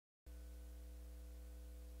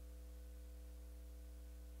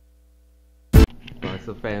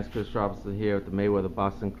What's up, fans? Chris Robinson here with the Mayweather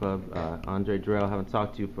Boxing Club. Andre Dirrell, haven't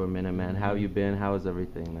talked to you for a minute, man. How you been? How is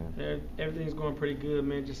everything, man? Everything's going pretty good,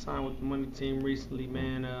 man. Just signed with the money team recently,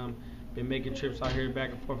 man. Been making trips out here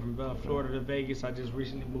back and forth from Florida to Vegas. I just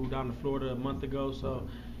recently moved down to Florida a month ago, so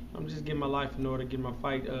I'm just getting my life in order, getting my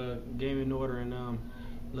fight game in order, and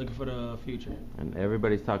looking for the future. And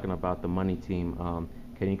everybody's talking about the money team.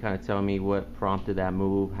 Can you kind of tell me what prompted that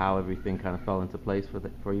move, how everything kind of fell into place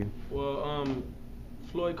for you? Well,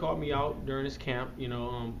 Floyd called me out during his camp,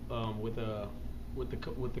 with the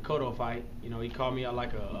Cotto fight. He called me out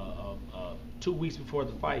like 2 weeks before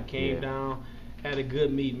the fight. Came down, had a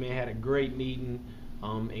good meeting, man. Had a great meeting,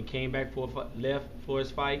 and came back left for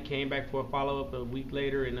his fight. Came back for a follow-up a week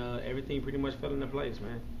later, and everything pretty much fell into place,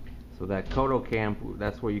 man. So that Cotto camp,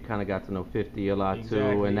 that's where you kind of got to know 50 a lot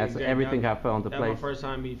too, and that's everything got fell into place. That was my first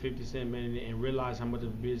time meeting 50 Cent, man, and realized how much of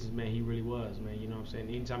a businessman he really was, man. You know what I'm saying?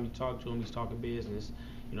 Anytime you talk to him, he's talking business.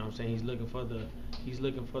 You know what I'm saying? He's looking for the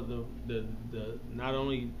not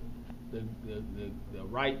only the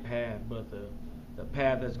right path, but the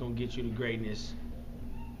path that's gonna get you to greatness.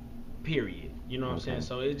 Period. You know what I'm saying?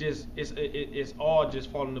 So it's all just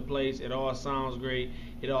falling into place. It all sounds great.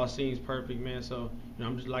 It all seems perfect, man. So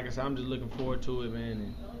I'm just, like I said, I'm just looking forward to it, man.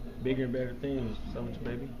 And bigger and better things. So much,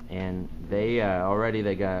 baby. And they already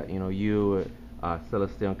got you.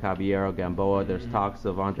 Celestino Caballero, Gamboa. There's talks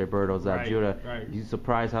of Andre Dirrell, Judah. Right. You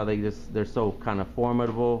surprised how they're so kind of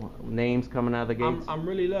formidable names coming out of the gates? I'm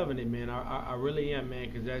really loving it, man. I really am, man,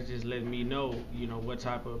 because that's just letting me know, what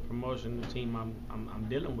type of promotion the team I'm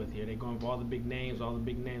dealing with here. They're going for all the big names,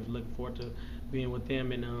 Looking forward to being with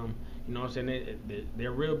them, and you know what I'm saying?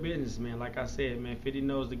 They're real business, man. Like I said, man, 50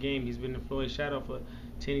 knows the game. He's been in Floyd's shadow for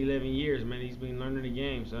 10, 11 years, man. He's been learning the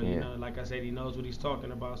game. So, like I said, he knows what he's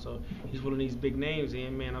talking about. So he's one of these big names,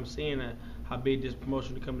 and, man, I'm seeing how big this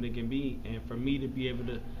promotion company can be. And for me to be able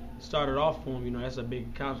to start it off for him, that's a big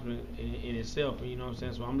accomplishment in itself. You know what I'm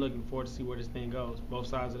saying? So I'm looking forward to see where this thing goes, both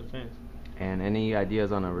sides of the fence. And any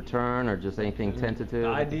ideas on a return or just anything tentative? The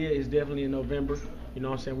idea is definitely in November. You know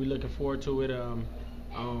what I'm saying? We're looking forward to it.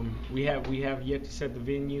 We have yet to set the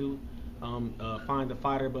venue, find the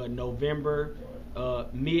fighter, but November,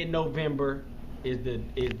 mid-November is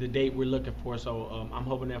the date we're looking for. So I'm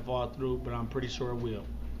hoping that falls through, but I'm pretty sure it will.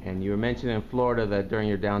 And you were mentioning in Florida that during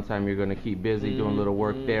your downtime you're going to keep busy doing a little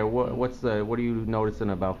work there. What are you noticing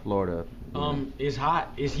about Florida? It's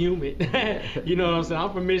hot, it's humid. You know what I'm saying?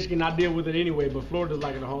 I'm from Michigan, I deal with it anyway, but Florida's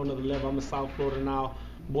like at a whole nother level. I'm in South Florida now,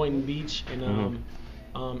 Boynton Beach, and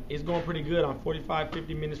it's going pretty good. I'm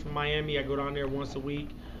 45-50 minutes from Miami. I go down there once a week.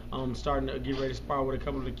 I'm starting to get ready to spar with a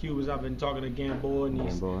couple of the Cubans. I've been talking to Gamboa, and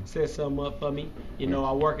he's set something up for me.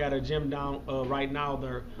 I work at a gym down right now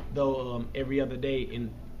there, though, every other day in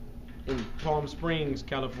Palm Springs,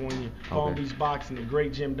 California. Palm Beach Boxing, a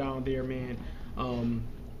great gym down there, man.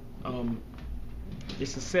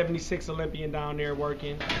 It's a 76 Olympian down there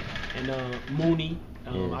working, and Mooney.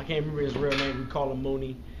 I can't remember his real name. We call him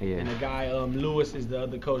Mooney. And the guy Lewis is the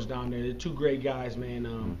other coach down there. They're two great guys,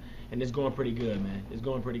 man. And it's going pretty good, man. It's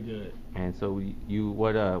going pretty good. And so do you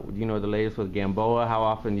know the latest with Gamboa? How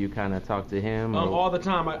often do you kind of talk to him? All the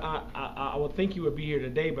time. I would think he would be here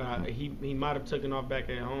today, but he might have taken off back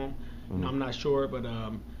at home. I'm not sure, but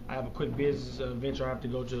I have a quick business venture. I have to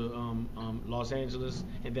go to Los Angeles,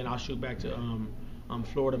 and then I'll shoot back to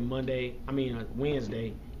Florida Wednesday.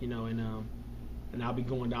 And I'll be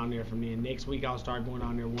going down there from there. Next week I'll start going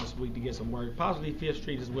down there once a week to get some work. Possibly 5th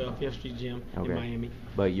Street as well, 5th Street Gym in Miami.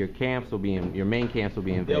 But your main camps will be in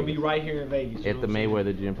Vegas. They'll be right here in Vegas. At the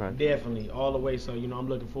Mayweather Gym project? Definitely, all the way. So, I'm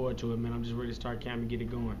looking forward to it, man. I'm just ready to start camp and get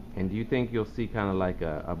it going. And do you think you'll see kind of like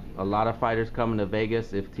a lot of fighters coming to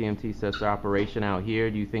Vegas if TMT sets their operation out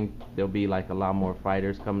here? Do you think there'll be like a lot more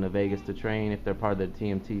fighters coming to Vegas to train if they're part of the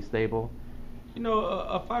TMT stable?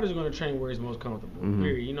 A fighter's going to train where he's most comfortable.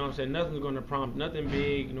 Period. You know what I'm saying? Nothing's going to prompt, nothing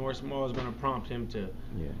big nor small is going to prompt him to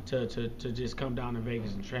just come down to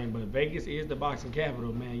Vegas and train. But Vegas is the boxing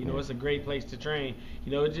capital, man. It's a great place to train.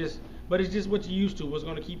 But it's just what you're used to. What's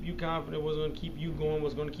going to keep you confident? What's going to keep you going?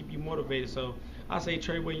 What's going to keep you motivated? So I say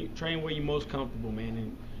train where you're most comfortable, man,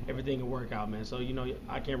 and everything will work out, man. So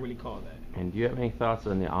I can't really call that. And do you have any thoughts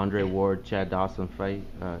on the Andre Ward-Dawson fight?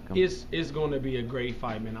 It's going to be a great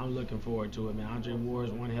fight, man. I'm looking forward to it, man. Andre Ward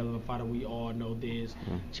is one hell of a fighter. We all know this.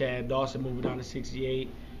 Chad Dawson moving down to 68.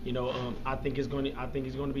 I think he's going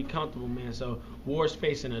to be comfortable, man. So Ward's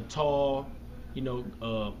facing a tall,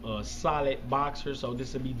 a solid boxer. So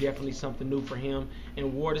this will be definitely something new for him.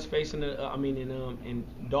 And Ward is facing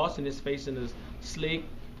and Dawson is facing a slick,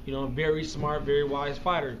 you know, a very smart, very wise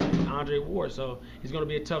fighter, Andre Ward. So it's going to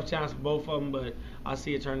be a tough challenge for both of them, but I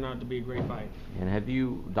see it turning out to be a great fight.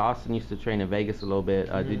 And Dawson used to train in Vegas a little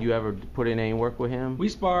bit. Did you ever put in any work with him? We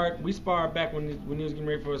sparred back when he was getting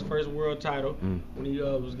ready for his first world title. When he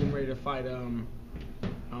was getting ready to fight, I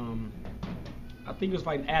think he was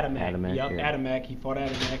fighting Adamak. Yep, yeah. Adamak. He fought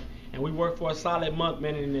Adamak. And we worked for a solid month,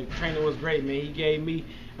 man, and the training was great, man. He gave me,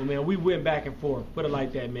 man, we went back and forth. Put it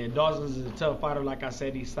like that, man. Dawson's is a tough fighter. Like I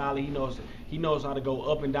said, he's solid. He knows how to go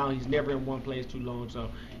up and down. He's never in one place too long. So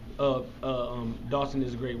Dawson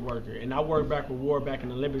is a great worker. And I worked back with Ward back in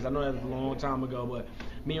the Olympics. I know that was a long time ago, but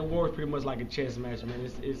me and Ward is pretty much like a chess match, man.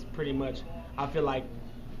 It's pretty much, I feel like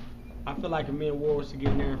if me and Ward was to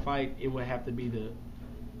get in there and fight, it would have to be the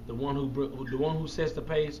one who sets the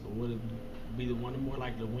pace would be the one more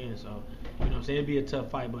likely to win. So, you know what I'm saying? It'd be a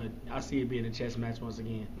tough fight, but I see it being a chess match once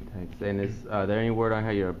again. Thanks. And is there any word on how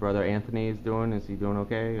your brother Anthony is doing? Is he doing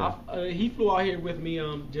okay? He flew out here with me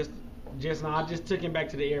just now. I just took him back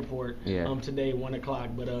to the airport today, 1 o'clock.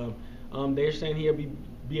 But they're saying he'll be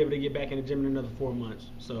able to get back in the gym in another 4 months.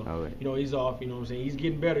 So, you know, he's off, you know what I'm saying? He's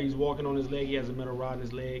getting better. He's walking on his leg. He has a metal rod in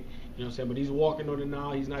his leg, you know what I'm saying? But he's walking on it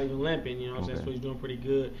now. He's not even limping, you know what I'm saying? So he's doing pretty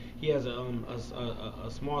good. He has a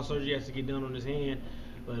small surgery he has to get done on his hand.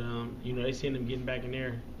 But, you know, they seen him getting back in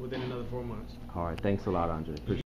there within another 4 months. All right. Thanks a lot, Andre. Appreciate it.